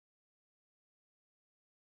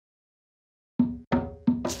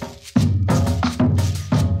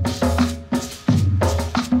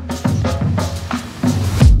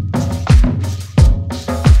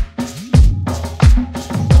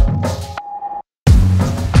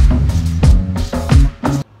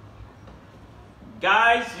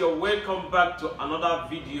you're welcome back to another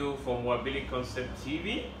video from Wabili Concept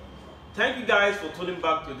TV. Thank you guys for tuning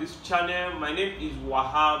back to this channel. My name is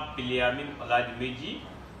Wahab Biliamin Oladimeji,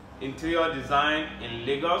 interior design in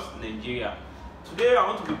Lagos, Nigeria. Today I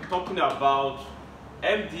want to be talking about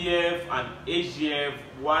MDF and HDF,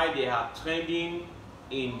 why they are trending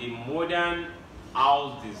in the modern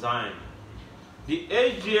house design. The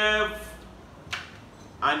HDF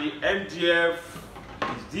and the MDF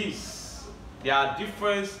is this. There are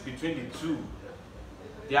difference between the two.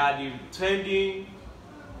 They are the trending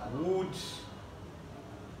woods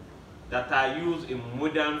that are used in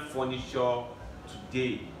modern furniture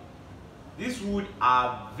today. These wood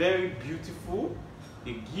are very beautiful.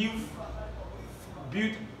 They give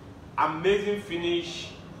amazing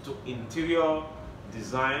finish to interior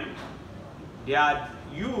design. They are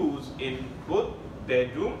used in both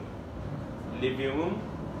bedroom, living room,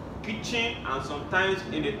 kitchen, and sometimes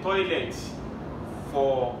in the toilet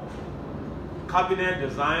for cabinet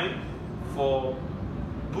design, for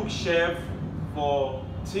bookshelf, for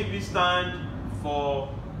TV stand, for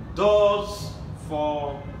doors,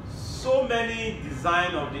 for so many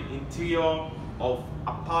design of the interior of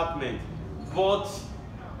apartment. But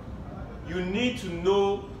you need to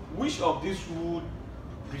know which of these wood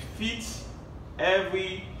befits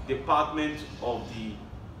every department of the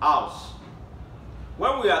house.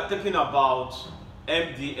 When we are talking about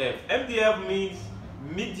MDF, MDF means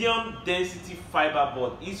medium density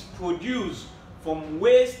fiberboard. Is produced from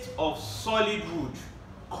waste of solid wood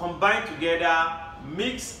combined together,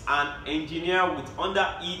 mixed and engineered with under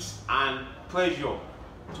heat and pressure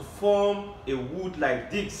to form a wood like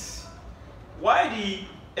this. While the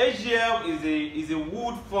HDF is a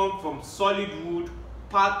wood formed from solid wood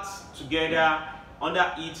packed together under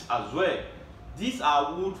heat as well. These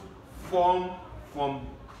are wood formed from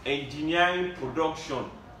engineering production.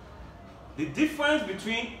 The difference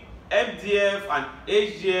between MDF and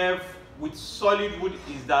HDF with solid wood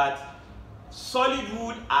is that solid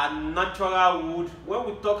wood are natural wood. When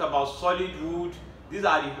we talk about solid wood, these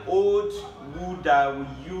are the old wood that we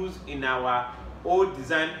use in our old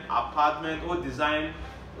design apartment, old design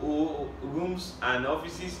rooms and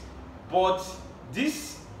offices. But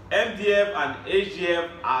this MDF and HDF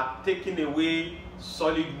are taking away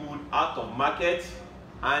solid wood out of market,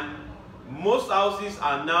 and most houses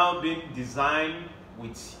are now being designed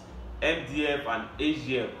with MDF and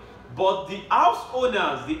HDF. But the house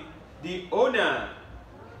owners, the owner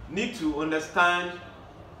need to understand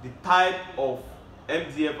the type of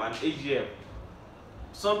MDF and HDF.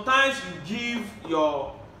 Sometimes you give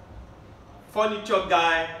your furniture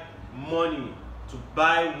guy money to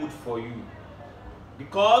buy wood for you.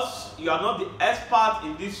 Because you are not the expert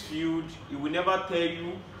in this field, he will never tell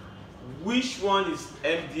you which one is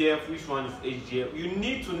MDF, which one is HDF. You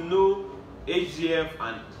need to know HDF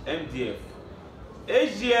and MDF.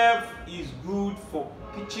 HDF is good for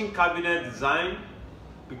kitchen cabinet design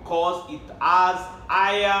because it has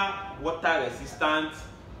higher water resistance.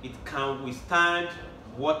 It can withstand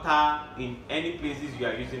water in any places you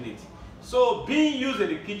are using it. So being used in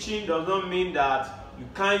the kitchen does not mean that you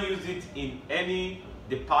can't use it in any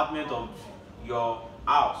department of your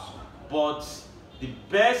house. But the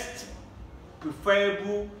best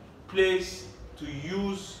preferable place to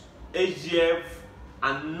use HDF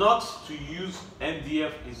and not to use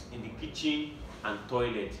MDF is in the kitchen and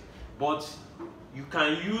toilet. But you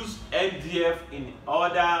can use MDF in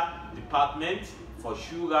other departments, for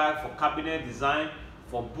shoe rack, for cabinet design,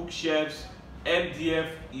 for bookshelves. MDF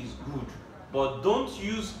is good, but don't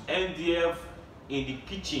use MDF in the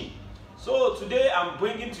kitchen. So today I'm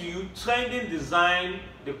bringing to you trending design,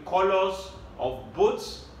 the colors of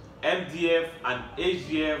both MDF and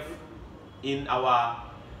HDF in our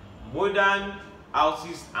modern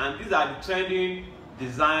houses, and these are the trending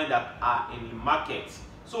design that are in the market.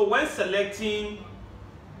 So when selecting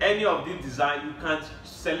any of these design, you can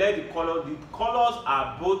select the color. The colors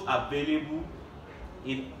are both available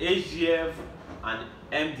in HDF and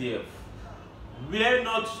MDF.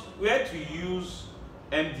 Where to use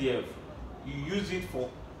MDF? You use it for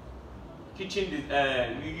kitchen.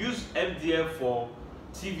 You use MDF for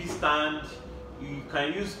TV stand. You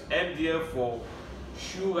can use MDF for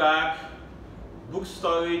shoe rack, book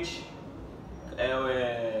storage,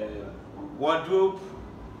 wardrobe.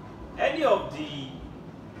 Any of the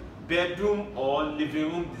bedroom or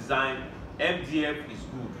living room design, MDF is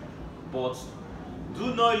good. But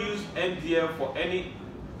do not use MDF for any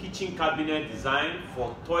kitchen cabinet design,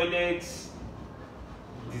 for toilets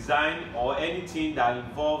design, or anything that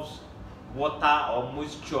involves water or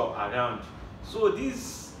moisture around. So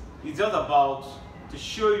this is just about to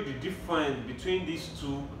show you the difference between these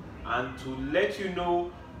two and to let you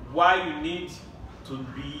know why you need to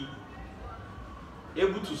be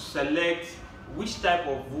able to select which type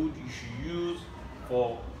of wood you should use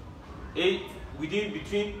for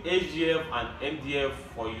between HDF and MDF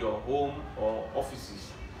for your home or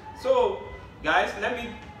offices. So guys, let me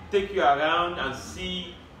take you around and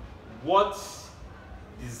see what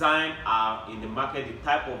design are in the market, the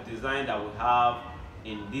type of design that we have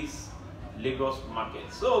in this Lagos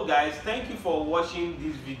market. So guys, thank you for watching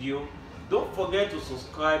this video. Don't forget to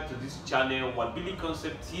subscribe to this channel, Wabili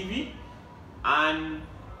Concept TV, and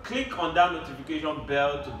click on that notification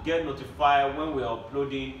bell to get notified when we are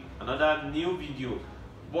uploading another new video.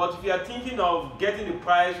 But if you are thinking of getting the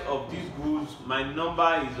price of these goods, my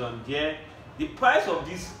number is on there. The price of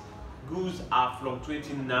these goods are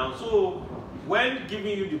fluctuating now, so when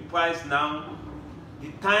giving you the price now,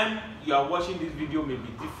 the time you are watching this video may be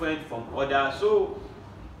different from others. So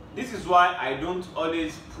this is why I don't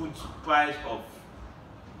always put price of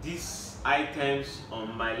these items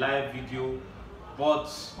on my live video, but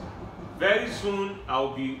very soon I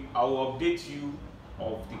will update you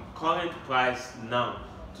of the current price now.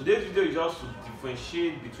 Today's video is just to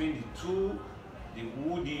differentiate between the two,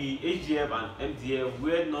 the HDF and MDF,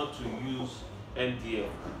 where not to use MDF.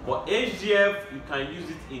 For HDF, you can use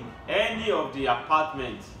it in any of the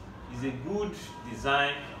apartments. It's a good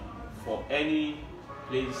design for any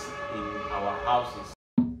place in our houses.